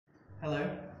Hello.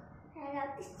 Hello,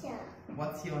 teacher.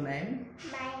 What's your name?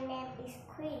 My name is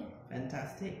Queen.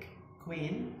 Fantastic.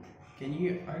 Queen, can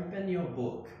you open your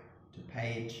book to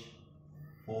page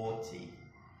 40?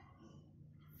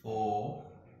 40.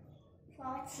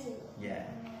 Yeah.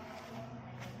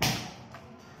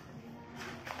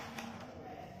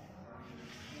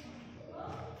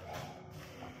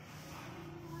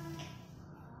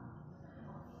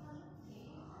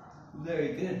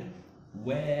 Very good.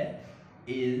 Where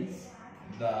is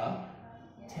the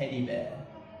teddy bear?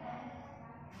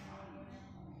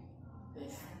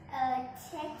 It's a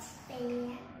teddy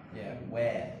bear. Yeah,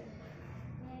 where?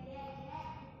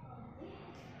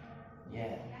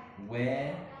 Yeah,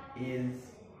 where is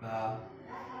the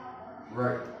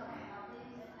rope?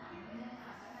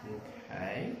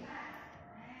 Okay.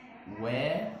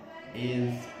 Where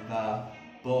is the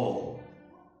ball?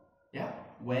 Yeah.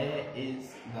 Where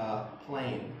is the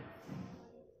plane?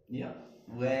 Yep.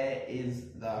 Where is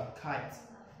the kite?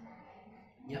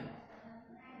 Yep.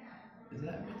 Is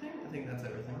that everything? I think that's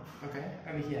everything. Okay,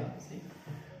 over here, see?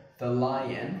 The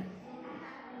lion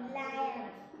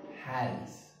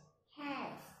has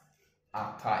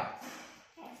a kite.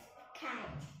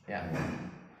 Yeah.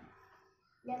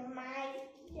 The mice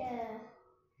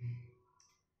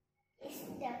is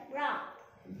the frog.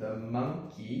 The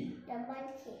monkey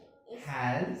Is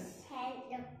has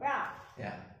the frog.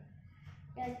 yeah.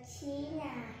 The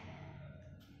cheetah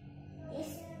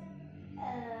is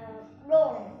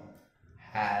roll.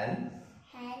 Has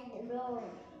Roll.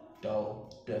 doll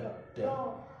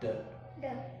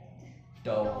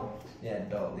yeah,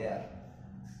 doll, yeah.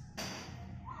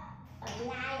 A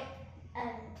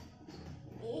lion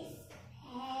is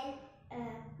hand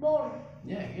bone.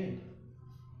 Yeah, good.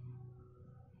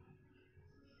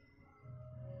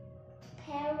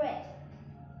 Parrot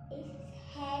is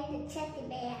hand the teddy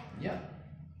bear. Yep.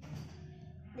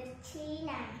 The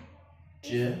cheetah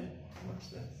What's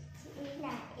this?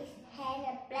 is hand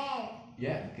a plane.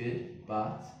 Yeah, good.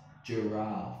 But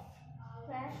giraffe.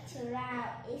 But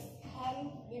giraffe is hand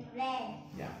the plane.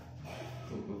 Yeah.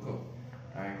 Cool.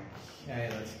 Okay,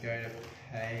 let's go to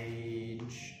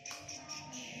page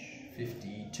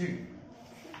 52.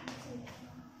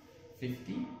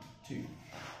 52.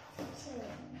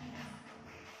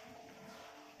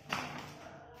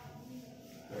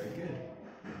 Very good.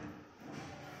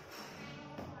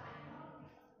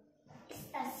 It's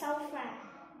a sofa.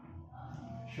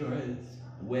 Sure is.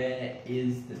 Where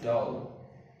is the doll?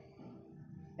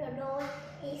 The doll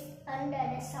is under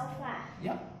the sofa.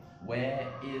 Yep. Where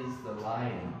is the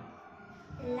lion?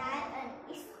 The lion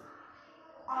is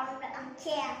on the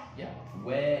armchair. Yep.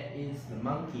 Where is the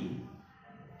monkey?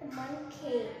 The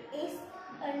monkey is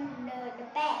under the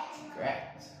bed.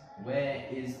 Correct. Where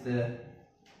is the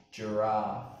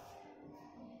giraffe?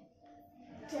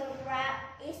 Giraffe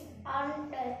is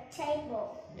on the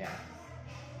table. Yeah.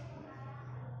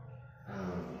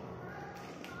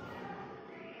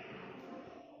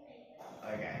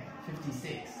 Okay.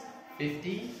 56.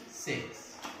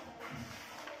 56.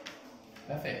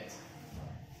 Perfect.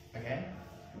 Okay.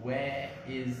 Where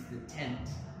is the tent?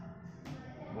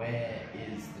 Where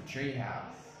is the tree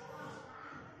house?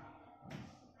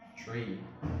 Tree.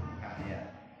 Yeah.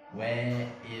 Where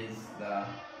is the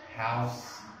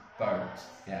house boat?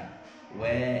 Yeah.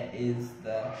 Where is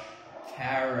the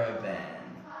caravan?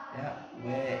 Yeah.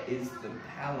 Where is the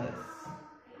palace?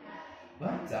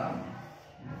 Well done.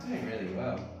 You're doing really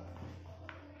well.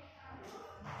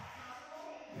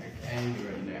 Okay, we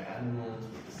already know animals,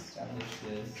 we've established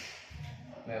this.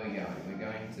 Where are we going? We're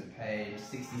going to page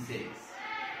 66.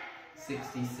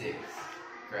 66.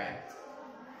 Great.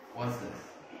 What's this?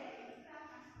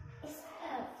 It's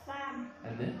a farm.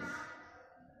 And this?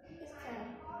 It's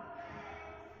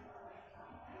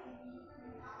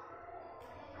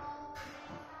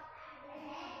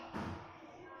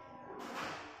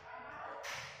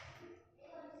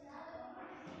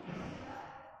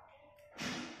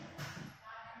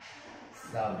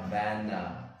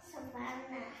Savannah.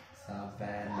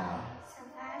 Savannah.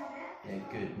 Yeah,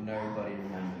 good. Nobody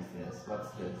remembers this.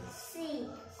 What's this? Sea.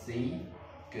 Sea?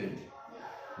 Good.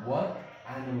 What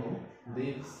animal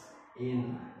lives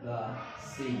in the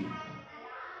sea?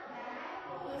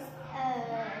 It's a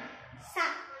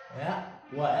shark. Yeah.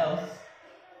 What else?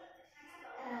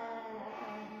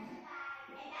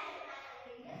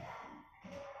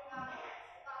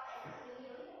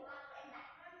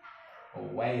 A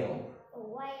whale.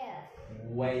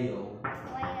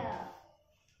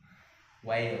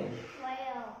 Whale.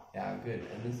 Yeah, good.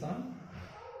 And this one?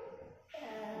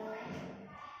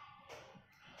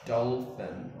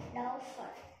 Dolphin.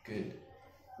 Good.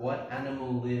 What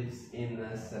animal lives in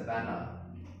the savannah?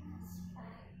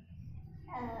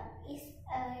 It's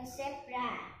a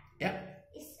zebra. Yep.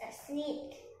 It's a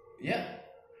snake. Yep.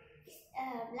 It's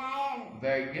a lion.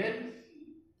 Very good.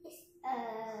 It's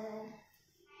a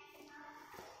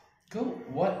Cool.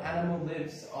 What animal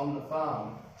lives on the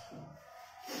farm?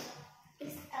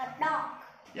 It's a dog.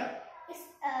 Yep. It's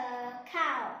a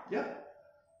cow. Yep.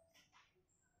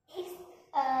 It's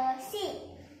a sheep.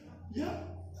 Yep.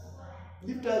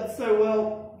 You've done so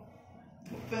well.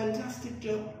 Fantastic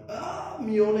job. I'm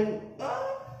yawning.